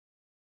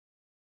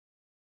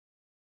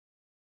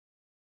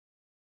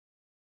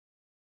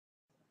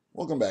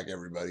Welcome back,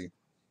 everybody.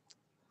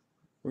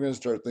 We're going to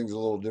start things a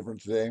little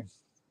different today.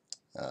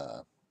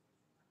 Uh,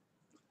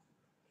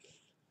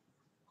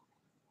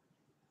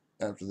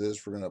 After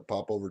this, we're going to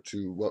pop over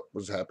to what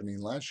was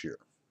happening last year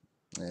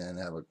and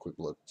have a quick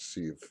look to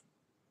see if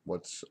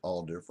what's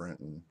all different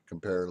and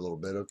compare a little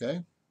bit,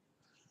 okay?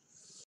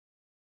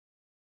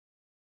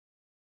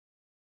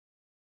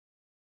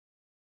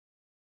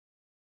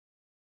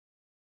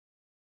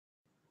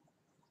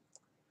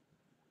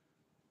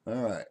 All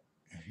right,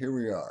 here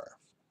we are.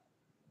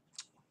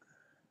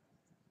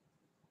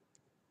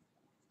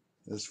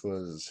 This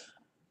was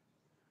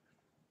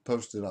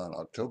posted on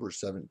October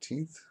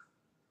 17th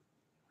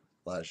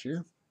last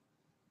year.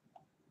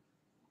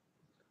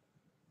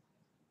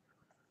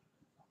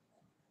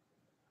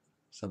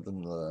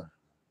 Something to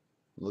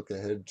look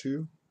ahead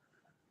to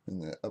in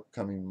the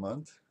upcoming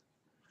month.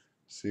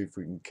 See if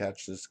we can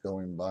catch this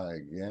going by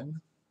again.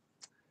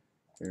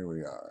 Here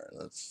we are.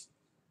 Let's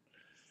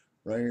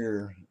right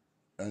here.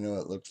 I know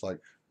it looks like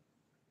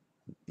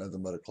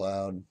nothing but a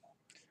cloud,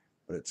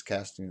 but it's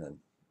casting a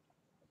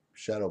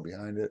shadow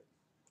behind it.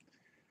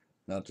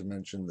 Not to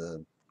mention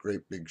the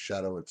great big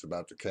shadow it's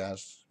about to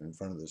cast in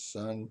front of the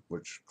sun,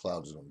 which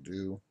clouds don't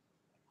do.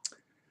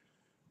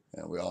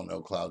 And we all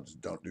know clouds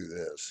don't do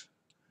this.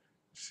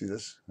 See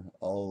this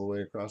all the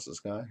way across the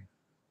sky?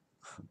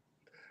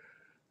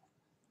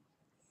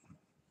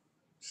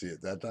 See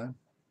it that time?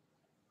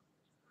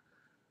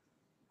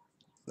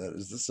 That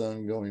is the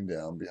sun going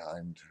down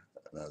behind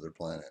another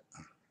planet,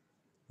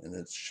 and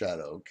its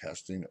shadow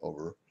casting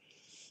over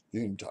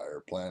the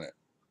entire planet,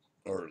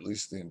 or at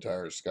least the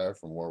entire sky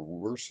from where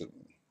we're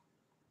sitting.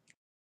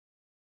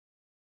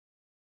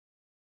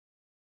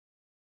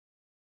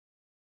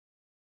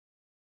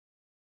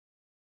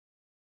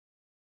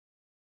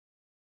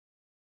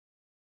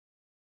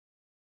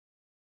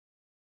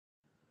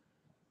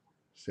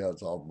 See how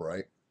it's all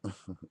bright?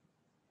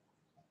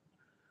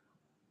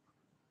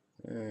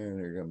 And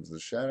here comes the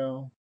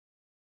shadow.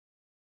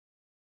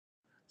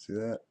 See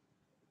that?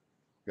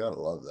 Gotta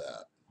love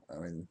that. I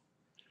mean,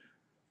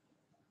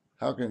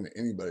 how can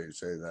anybody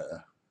say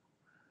that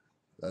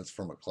that's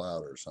from a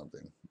cloud or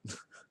something?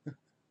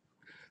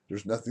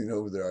 There's nothing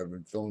over there. I've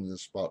been filming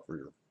this spot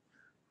for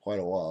quite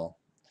a while.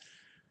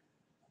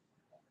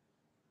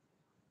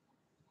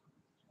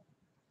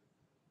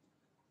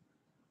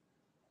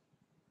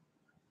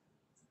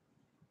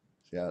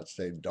 See how it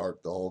stayed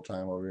dark the whole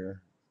time over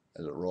here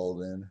as it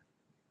rolled in?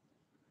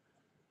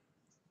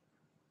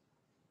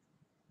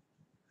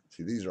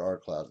 See, these are our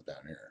clouds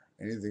down here.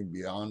 Anything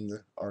beyond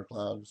our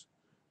clouds,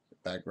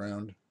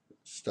 background,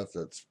 stuff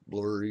that's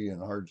blurry and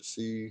hard to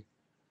see,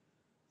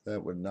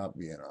 that would not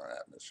be in our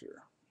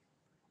atmosphere.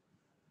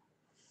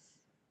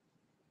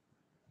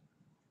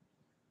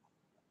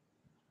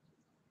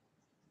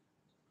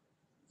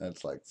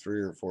 That's like 3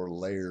 or 4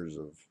 layers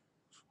of,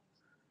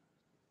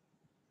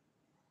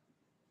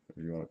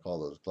 if you want to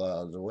call those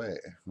clouds, away.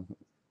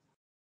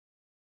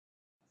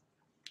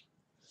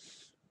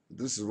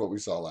 This is what we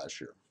saw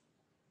last year.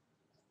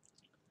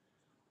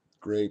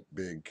 Great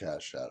big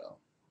cast shadow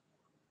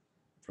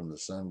from the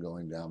sun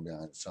going down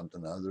behind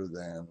something other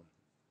than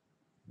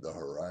the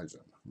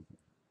horizon.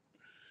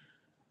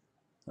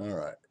 All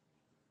right.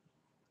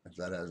 If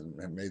that hasn't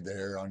made the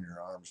hair on your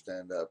arm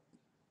stand up,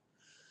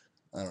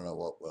 I don't know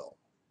what will.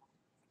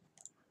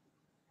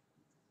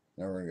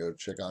 Now we're going to go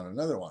check on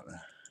another one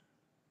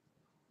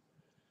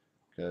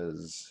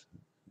because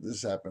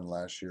this happened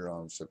last year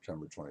on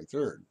September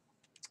 23rd.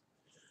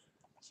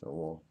 So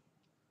we'll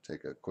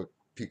take a quick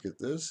peek at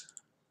this.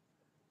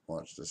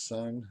 Watch the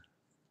sun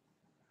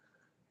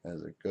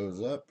as it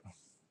goes up,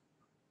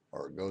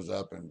 or it goes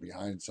up and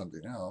behind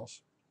something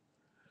else.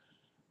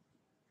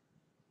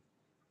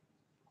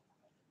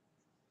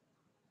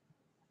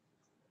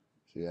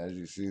 See, as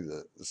you see,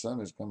 the sun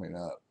is coming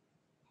up,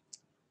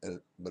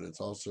 but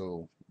it's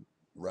also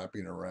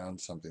wrapping around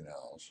something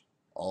else,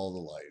 all the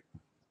light.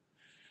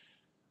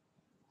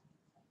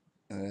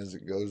 And as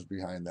it goes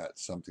behind that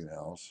something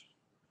else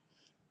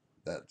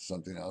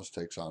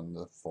takes on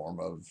the form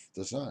of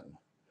the sun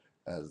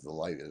as the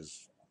light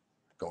is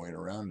going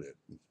around it.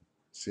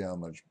 See how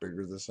much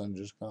bigger the sun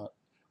just got?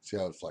 See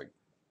how it's like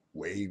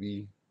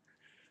wavy?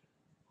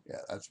 Yeah,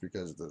 that's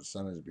because the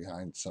sun is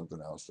behind something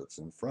else that's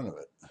in front of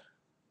it.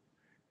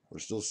 We're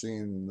still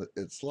seeing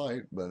its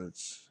light, but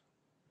it's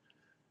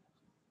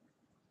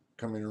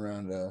coming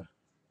around a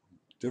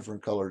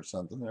different colored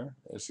something there.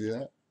 You see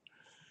that?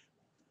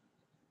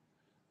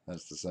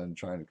 That's the sun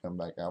trying to come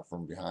back out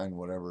from behind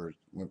whatever it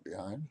went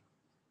behind.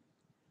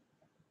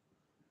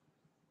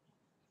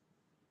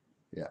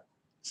 Yeah.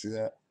 See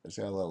that?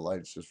 See how the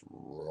light's just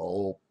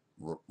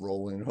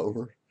rolling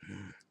over?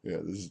 Yeah,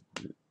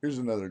 here's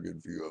another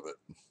good view of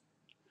it.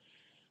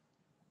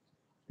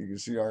 You can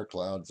see our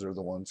clouds are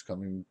the ones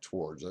coming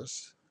towards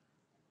us.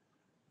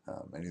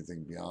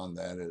 Anything beyond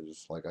that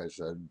is, like I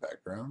said,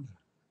 background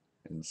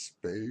in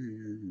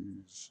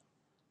space.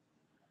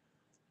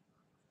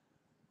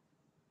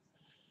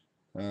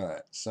 All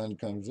right, sun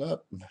comes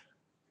up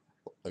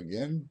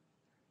again,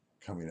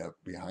 coming up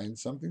behind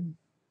something.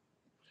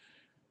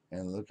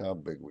 And look how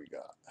big we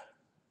got.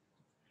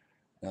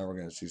 Now we're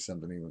going to see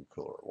something even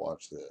cooler.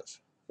 Watch this.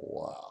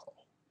 Wow.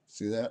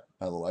 See that?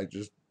 How the light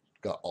just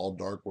got all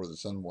dark where the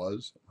sun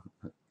was?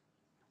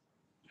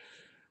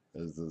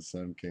 As the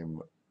sun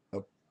came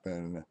up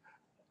and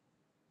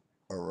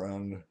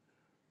around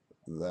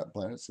that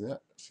planet. See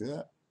that? See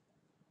that?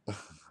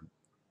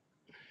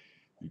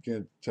 You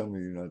can't tell me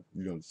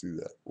you don't see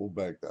that. We'll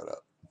back that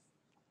up.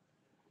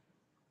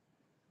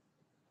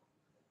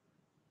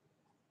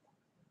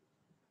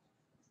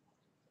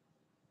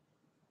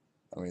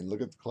 I mean,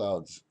 look at the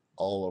clouds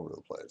all over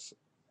the place.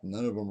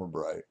 None of them are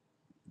bright.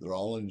 They're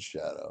all in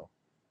shadow.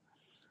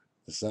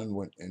 The sun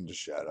went into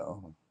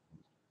shadow,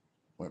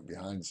 went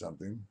behind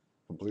something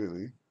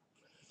completely.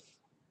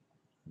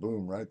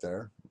 Boom, right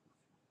there.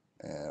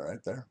 And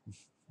right there.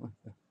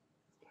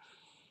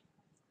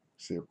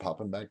 See it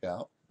popping back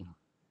out.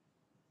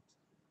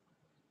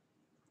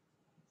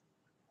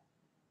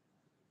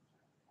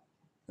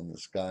 And the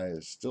sky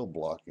is still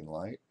blocking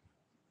light,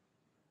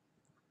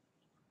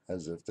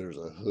 as if there's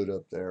a hood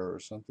up there or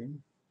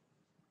something.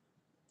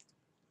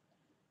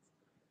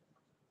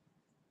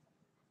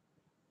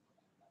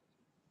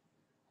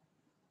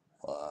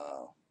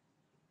 Wow.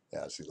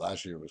 Yeah, see,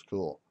 last year was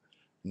cool.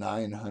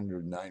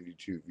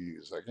 992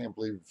 views. I can't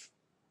believe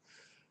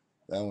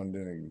that one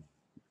didn't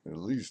at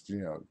least,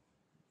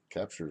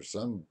 capture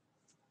some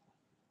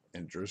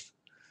interest.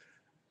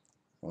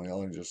 We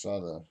only just saw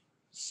the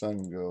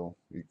sun go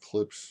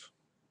eclipse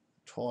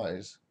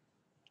twice.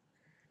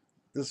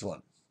 This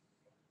one,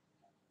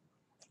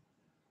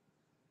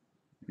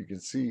 you can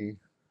see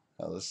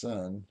how the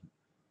sun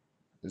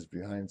is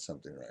behind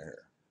something right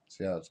here.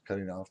 See how it's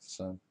cutting off the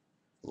sun?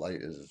 Light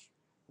is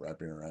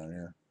wrapping around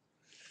here.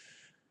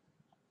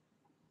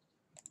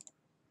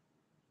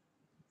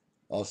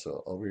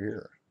 Also, over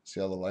here, see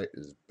how the light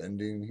is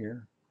bending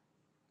here?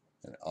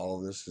 And all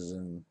of this is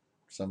in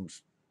some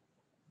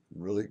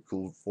really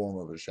cool form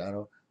of a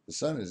shadow. The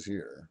sun is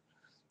here.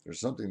 There's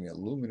something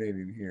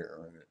illuminating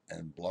here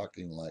and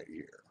blocking light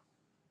here.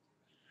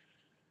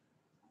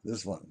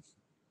 This one,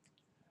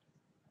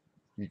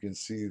 you can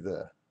see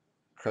the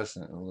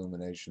crescent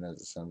illumination as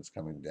the sun's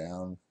coming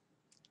down.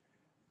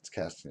 It's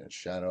casting a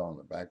shadow on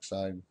the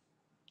backside.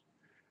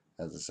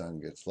 As the sun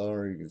gets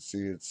lower, you can see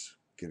it's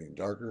getting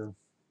darker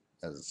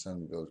as the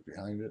sun goes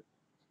behind it.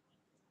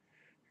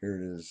 Here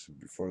it is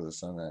before the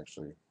sun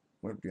actually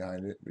went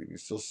behind it, but you can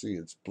still see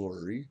it's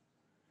blurry.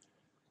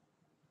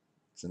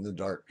 It's in the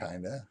dark,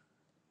 kinda.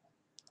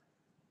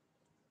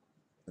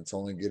 It's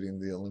only getting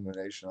the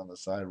illumination on the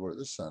side where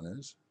the sun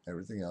is.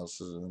 Everything else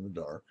is in the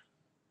dark.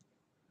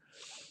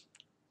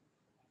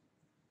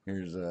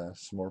 Here's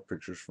some more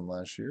pictures from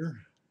last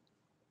year.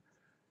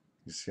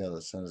 You see how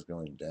the sun is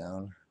going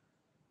down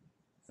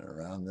and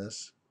around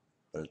this,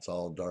 but it's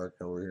all dark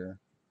over here.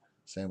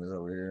 Same as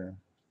over here.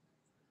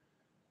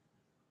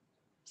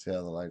 See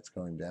how the light's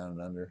going down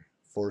and under,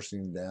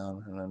 forcing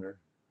down and under,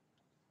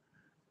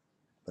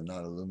 but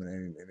not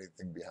illuminating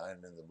anything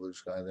behind in the blue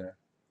sky there.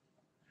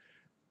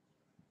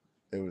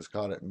 It was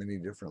caught at many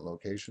different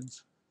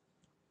locations,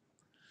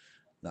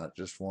 not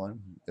just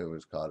one. It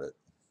was caught at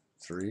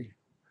 3.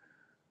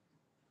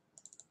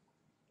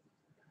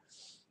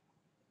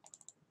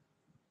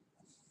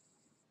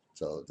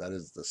 So that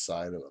is the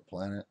side of a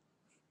planet.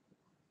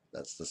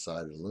 That's the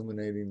side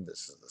illuminating.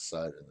 This is the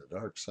side in the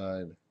dark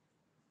side.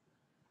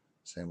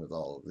 Same with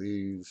all of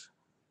these.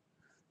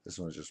 This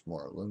one's just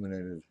more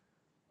illuminated.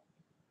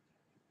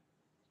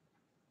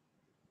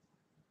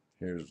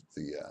 Here's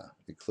the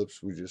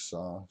eclipse we just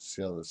saw.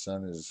 See how the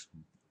sun is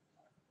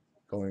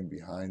going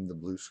behind the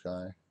blue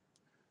sky?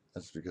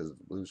 That's because of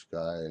the blue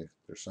sky.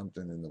 There's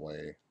something in the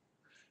way.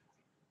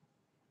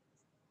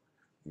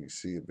 You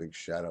see a big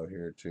shadow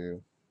here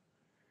too.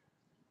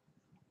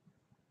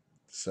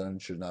 The sun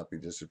should not be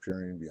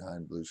disappearing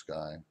behind blue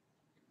sky.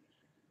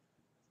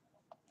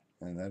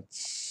 And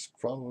that's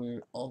probably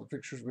all the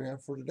pictures we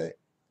have for today.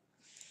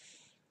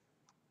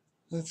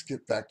 Let's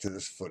get back to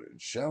this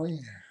footage, shall we?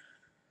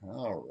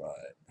 All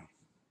right.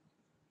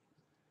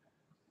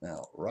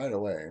 Now, right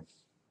away,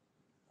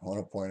 I want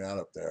to point out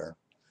up there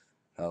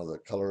how the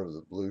color of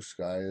the blue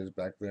sky is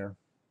back there.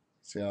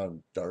 See how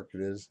dark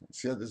it is?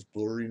 See how this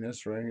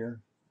blurriness right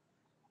here?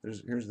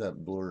 Here's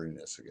that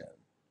blurriness again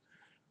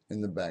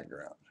in the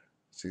background.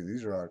 See,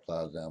 these are our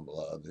clouds down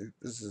below.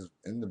 This is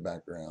in the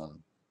background,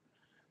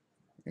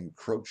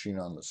 encroaching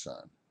on the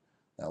sun.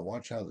 Now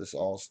watch how this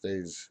all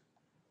stays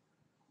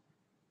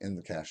in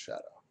the cast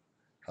shadow.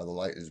 How the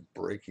light is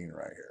breaking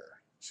right here.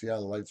 See how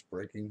the light's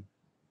breaking?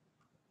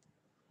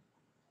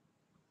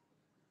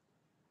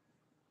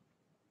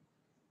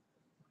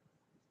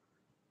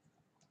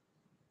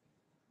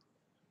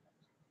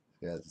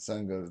 Yeah, the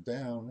sun goes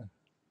down,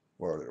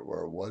 where it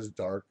was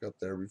dark up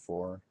there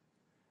before,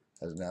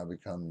 has now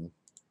become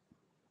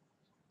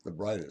the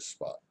brightest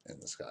spot in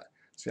the sky.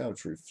 See how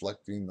it's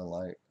reflecting the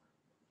light?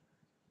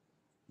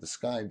 The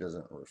sky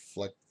doesn't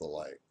reflect the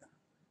light.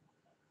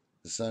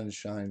 The sun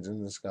shines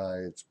in the sky,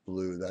 it's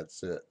blue,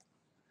 that's it.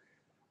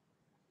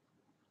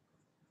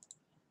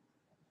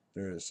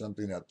 there is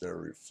something up there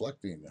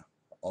reflecting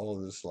all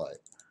of this light.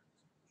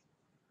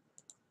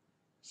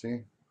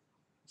 See,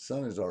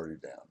 sun is already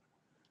down,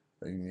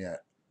 and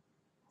yet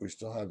we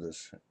still have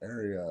this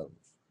area of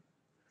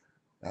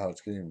how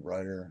it's getting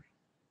brighter.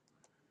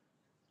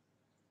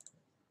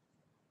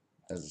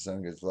 As the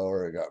sun gets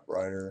lower, it got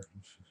brighter.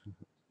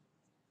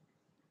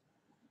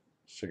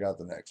 Check out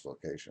the next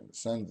location. The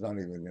sun's not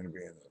even going to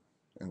be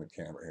in the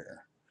camera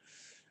here.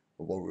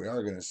 But what we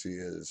are going to see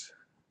is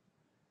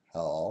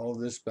how all of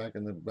this back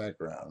in the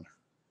background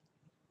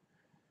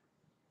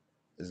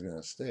is going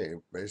to stay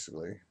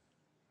basically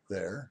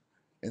there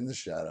in the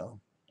shadow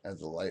as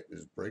the light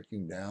is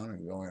breaking down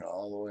and going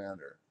all the way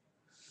under.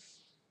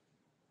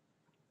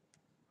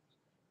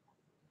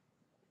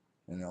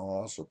 And I'll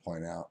also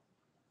point out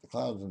the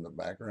clouds in the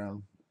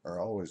background are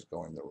always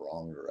going the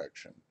wrong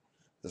direction.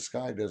 The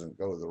sky doesn't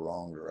go the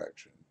wrong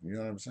direction. You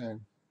know what I'm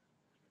saying?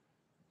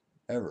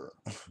 Ever.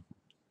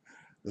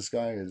 The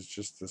sky is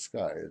just the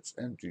sky. It's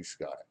empty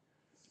sky.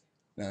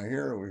 Now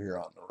here, over here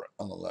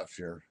on the left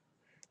here,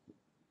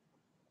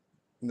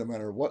 no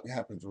matter what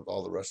happens with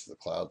all the rest of the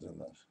clouds in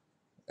the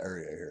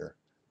area here,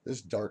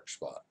 this dark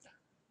spot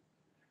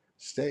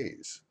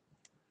stays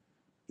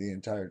the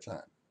entire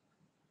time.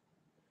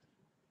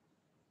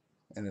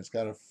 And it's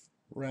got a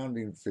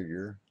rounding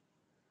figure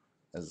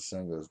as the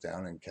sun goes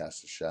down and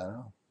casts a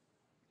shadow.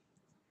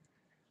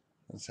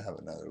 Let's have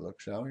another look,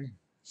 shall we?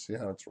 See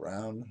how it's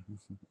round?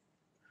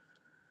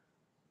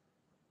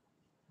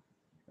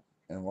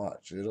 And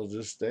watch, it'll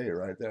just stay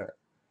right there.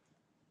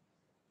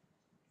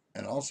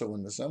 And also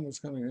when the sun was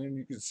coming in,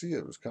 you could see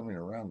it was coming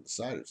around the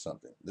side of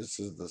something. This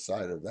is the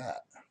side of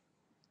that.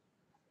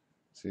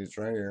 See, it's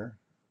right here.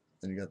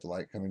 Then you got the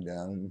light coming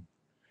down and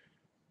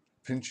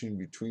pinching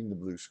between the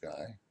blue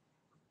sky.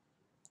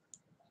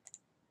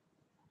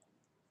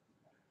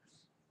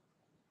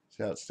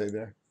 See how it stayed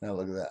there? Now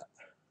look at that.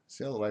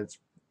 See how the light's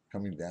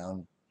coming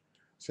down?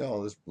 See how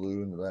all this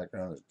blue in the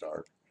background is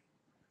dark?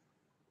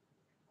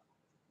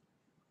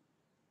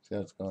 See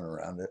how it's going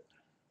around it?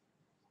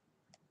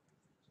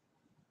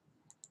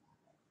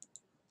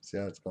 See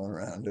how it's going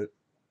around it?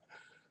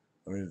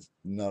 I mean, it's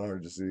not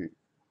hard to see.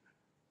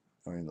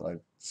 I mean, like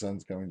the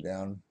sun's coming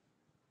down,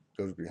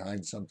 goes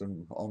behind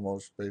something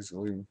almost,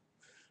 basically.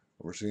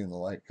 We're seeing the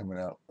light coming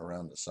out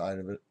around the side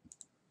of it.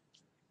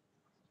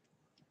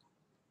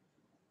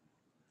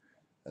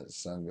 As the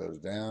sun goes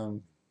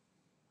down,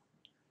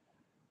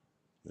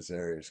 this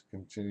area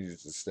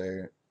continues to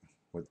stay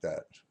with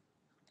that.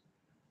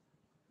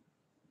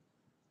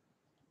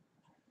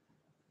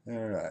 All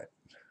right.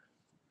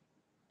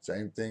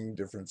 Same thing,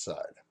 different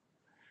side.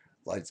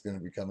 Light's going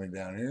to be coming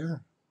down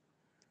here,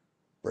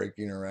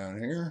 breaking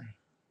around here,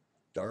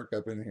 dark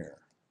up in here.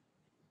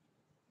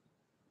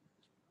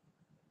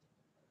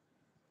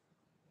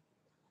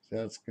 See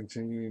how it's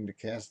continuing to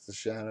cast the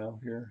shadow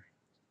here?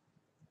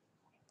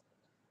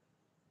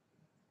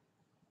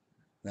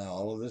 Now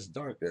all of this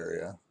dark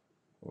area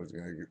was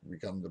going to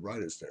become the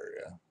brightest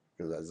area,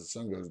 because as the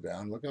sun goes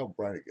down, look how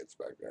bright it gets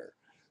back there.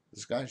 The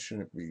sky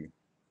shouldn't be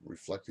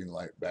reflecting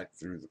light back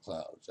through the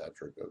clouds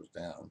after it goes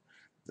down.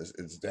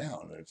 It's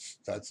down.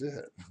 That's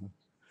it.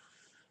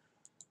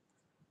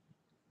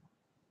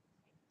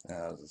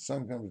 Now as the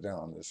sun comes down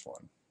on this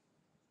one,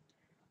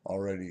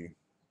 already,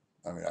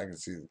 I mean, I can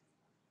see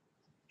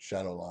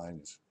shadow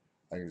lines.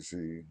 I can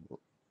see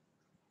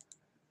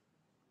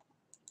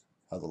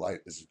how the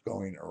light is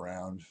going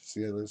around.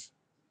 See how this?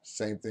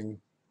 Same thing,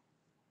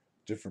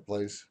 different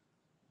place.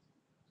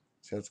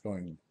 See how it's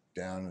going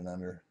down and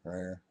under right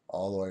here,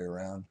 all the way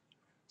around.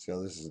 See how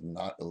this is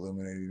not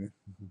illuminating?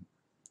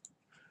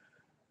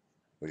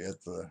 But yet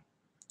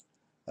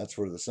that's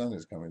where the sun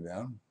is coming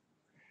down,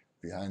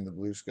 behind the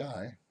blue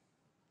sky.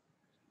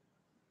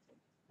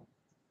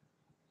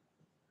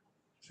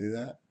 See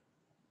that?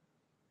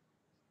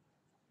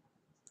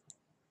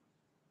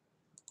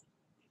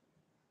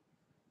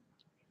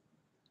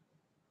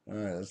 All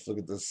right, let's look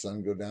at the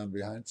sun go down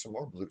behind some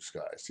more blue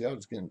sky. See how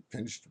it's getting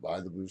pinched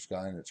by the blue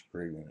sky and it's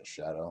creating a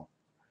shadow?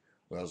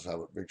 We also have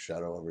a big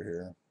shadow over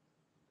here.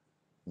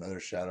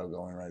 Another shadow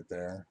going right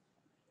there.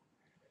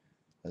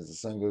 As the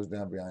sun goes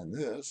down behind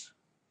this,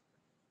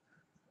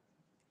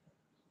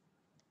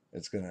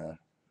 it's going to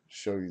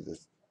show you the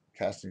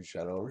casting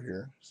shadow over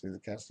here. See the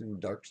casting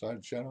dark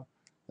side shadow?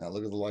 Now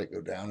look at the light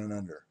go down and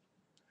under.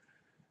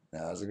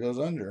 Now as it goes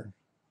under,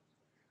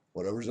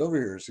 whatever's over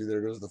here, see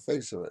there goes the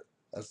face of it.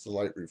 That's the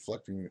light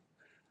reflecting,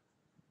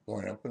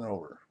 going up and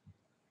over.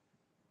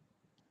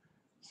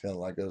 See how the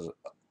light goes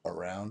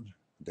around,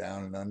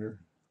 down and under?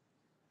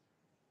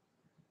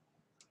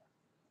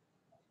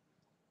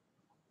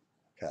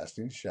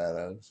 Casting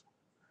shadows.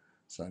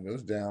 Sun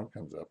goes down,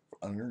 comes up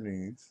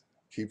underneath,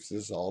 keeps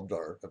this all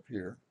dark up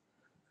here.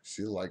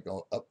 See the light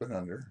go up and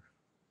under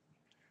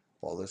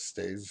while this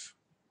stays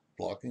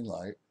blocking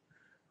light.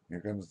 Here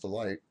comes the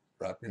light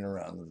wrapping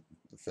around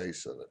the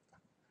face of it,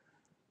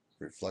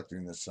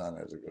 reflecting the sun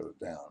as it goes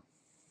down.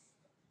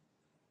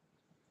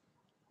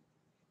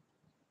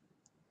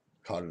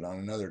 Caught it on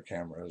another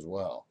camera as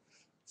well.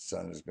 The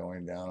sun is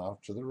going down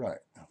off to the right.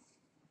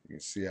 You can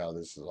see how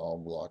this is all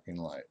blocking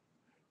light.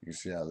 You can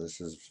see how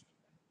this is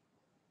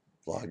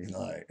blocking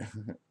light.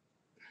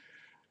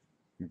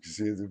 You can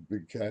see the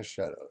big cast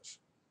shadows.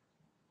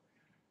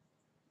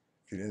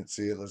 If you didn't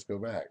see it, let's go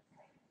back.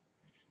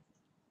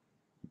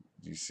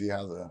 Do you see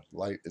how the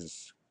light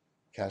is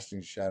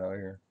casting shadow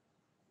here?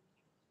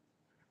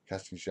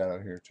 Casting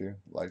shadow here too.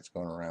 Light's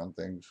going around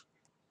things.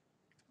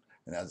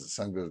 And as the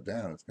sun goes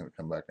down, it's going to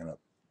come back up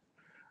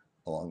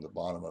along the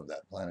bottom of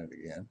that planet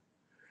again.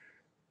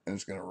 And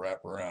it's going to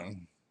wrap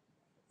around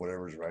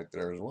whatever's right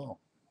there as well.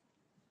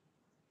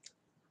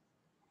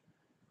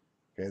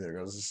 Okay, there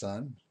goes the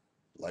sun.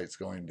 Light's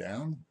going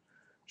down.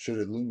 Should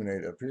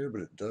illuminate up here,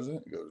 but it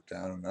doesn't. It goes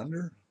down and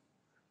under,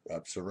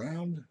 wraps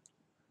around,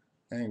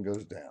 and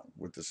goes down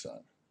with the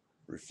sun,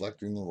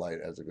 reflecting the light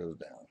as it goes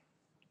down.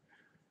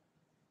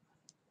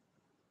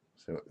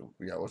 So,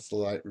 yeah, what's the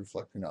light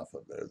reflecting off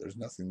of there? There's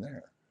nothing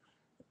there.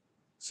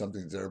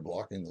 Something's there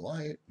blocking the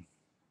light.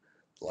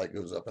 The light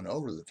goes up and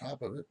over the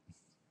top of it.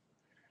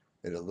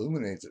 It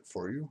illuminates it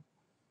for you.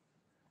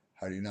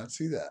 How do you not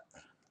see that?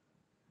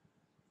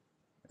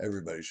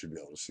 Everybody should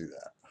be able to see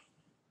that.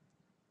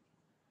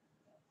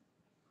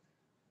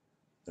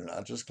 They're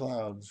not just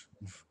clouds.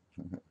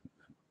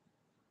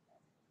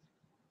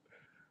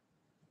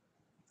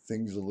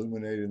 Things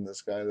illuminate in the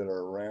sky that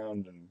are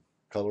round and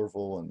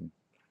colorful, and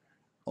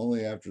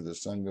only after the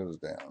sun goes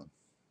down.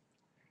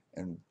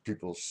 And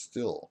people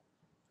still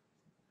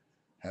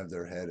have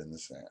their head in the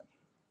sand.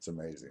 It's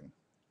amazing.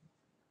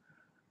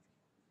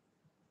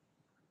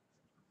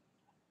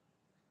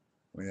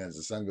 I mean, as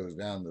the sun goes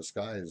down, the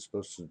sky is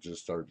supposed to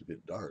just start to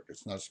get dark.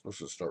 It's not supposed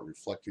to start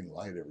reflecting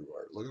light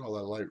everywhere. Look at all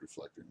that light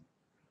reflecting.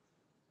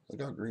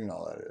 Look how green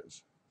all that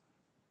is.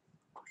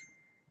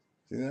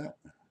 See that?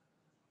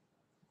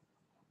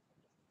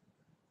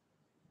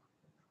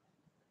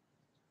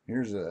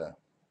 Here's a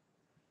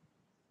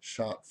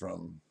shot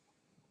from,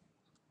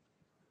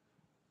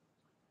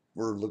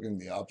 we're looking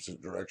the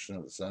opposite direction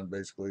of the sun,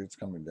 basically. It's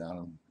coming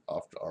down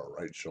off to our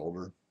right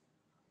shoulder.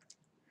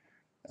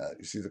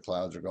 You see the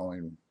clouds are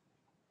going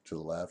to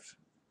the left.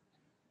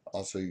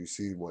 Also, you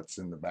see what's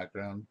in the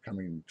background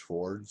coming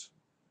towards,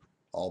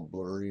 all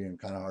blurry and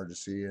kind of hard to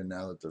see. And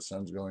now that the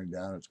sun's going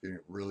down, it's getting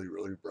really,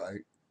 really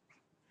bright,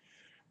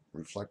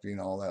 reflecting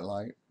all that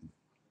light.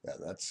 Yeah,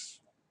 that's,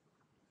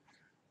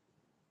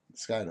 the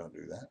sky don't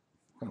do that.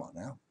 Come on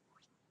now.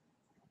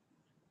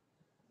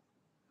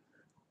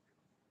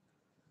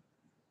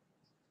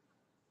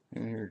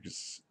 And here,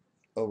 just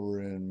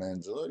over in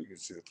Manzilla, you can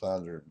see the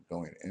clouds are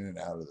going in and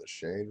out of the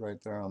shade right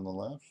there on the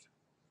left.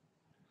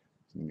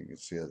 And you can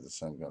see as the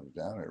sun comes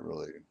down, it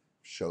really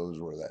shows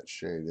where that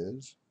shade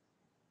is.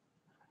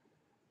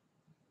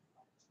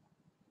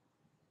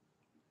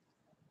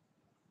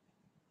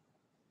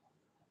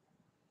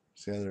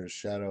 See how there's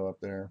shadow up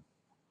there?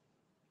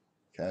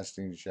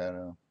 Casting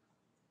shadow.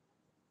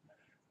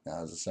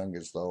 Now as the sun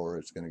gets lower,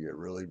 it's going to get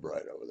really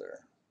bright over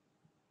there.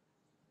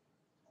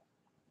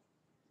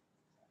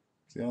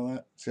 See all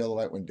that? See how the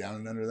light went down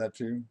and under that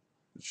too?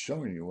 It's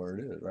showing you where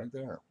it is, right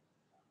there.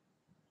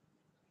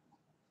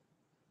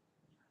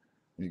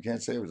 And you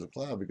can't say it was a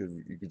cloud because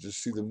you could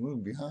just see the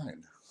moon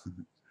behind.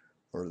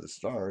 Or the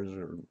stars,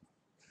 or,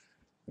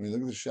 I mean,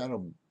 look at the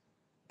shadow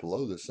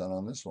below the sun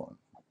on this one.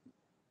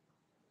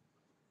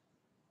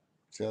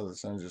 See how the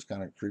sun's just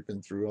kind of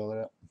creeping through all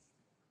that?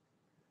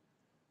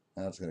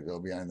 Now it's going to go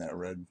behind that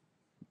red.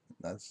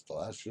 That's the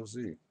last you'll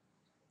see.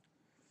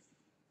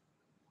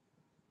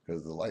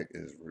 Because the light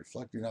is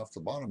reflecting off the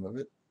bottom of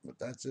it, but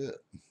that's it.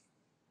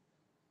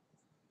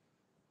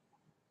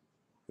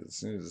 As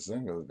soon as the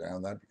sun goes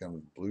down, that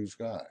becomes blue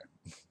sky.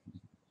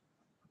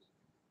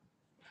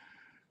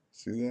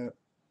 See that?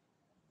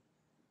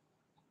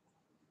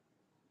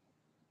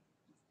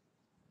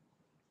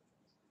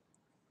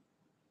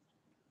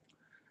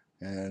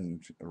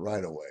 And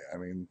right away, I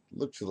mean,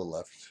 look to the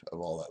left of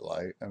all that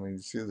light. I mean,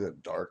 you see the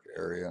dark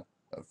area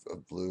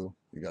of blue.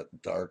 You got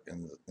dark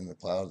in the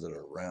clouds that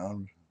are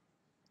round.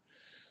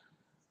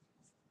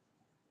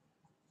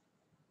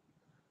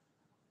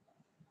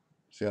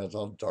 See how it's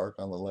all dark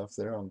on the left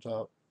there on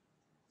top?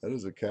 That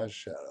is a cast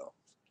shadow.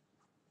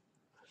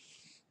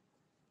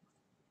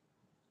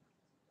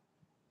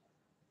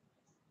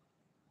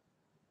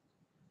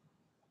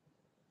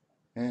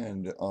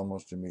 And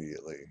almost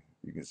immediately,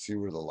 you can see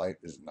where the light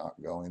is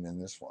not going in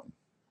this one.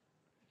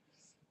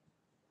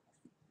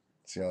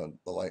 See how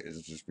the light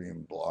is just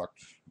being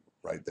blocked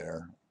right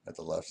there at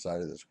the left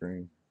side of the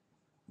screen?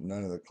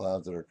 None of the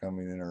clouds that are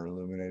coming in are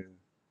illuminated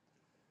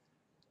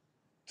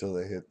until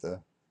they hit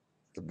the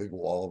big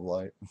wall of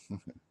light.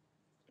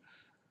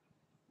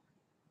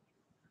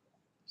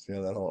 See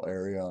how that whole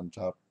area on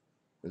top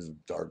is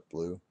dark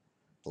blue?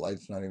 The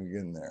light's not even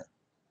getting there.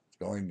 It's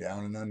going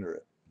down and under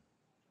it.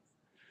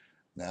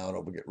 Now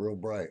it'll get real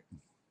bright.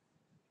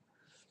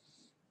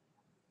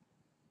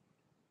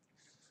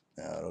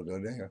 Now it'll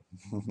go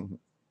down.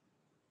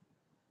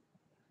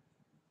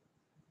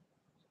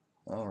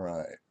 All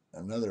right,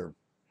 another,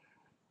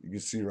 you can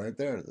see right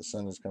there the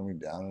sun is coming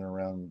down and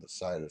around the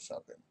side of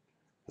something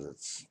because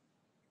it's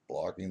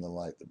blocking the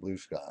light, the blue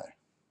sky.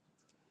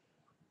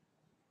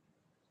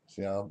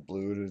 See how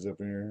blue it is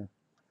up in here?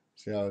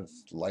 See how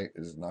its light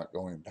is not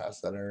going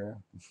past that area?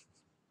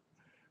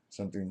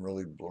 Something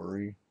really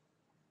blurry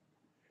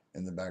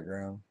in the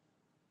background.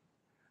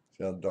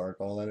 See how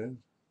dark all that is?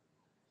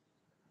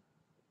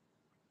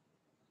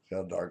 See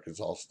how dark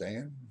it's all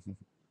staying?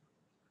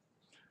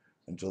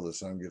 Until the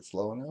sun gets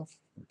low enough,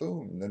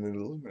 boom, and then it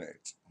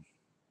illuminates.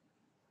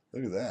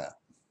 Look at that.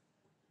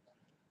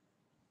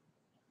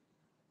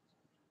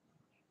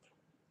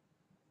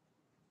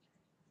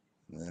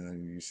 And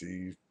then you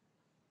see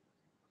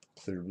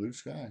clear blue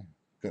sky.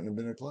 Couldn't have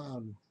been a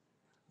cloud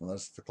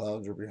unless the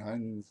clouds are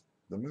behind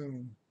the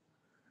moon.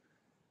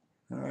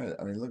 All right,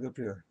 I mean, look up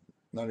here.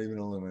 Not even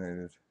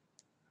illuminated.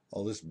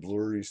 All this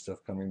blurry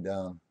stuff coming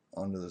down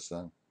onto the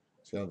sun.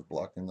 See how it's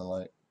blocking the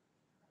light?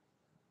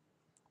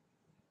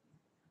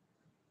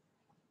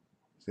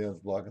 See how it's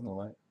blocking the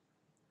light?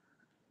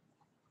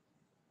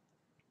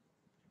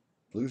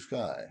 Blue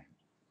sky,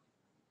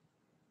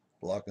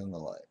 blocking the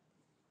light.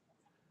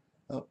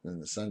 Oh, then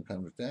the sun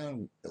comes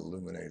down,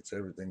 illuminates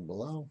everything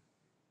below.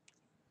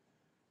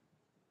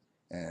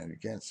 And you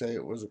can't say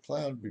it was a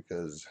cloud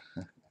because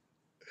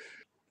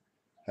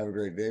have a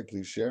great day.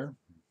 Please share.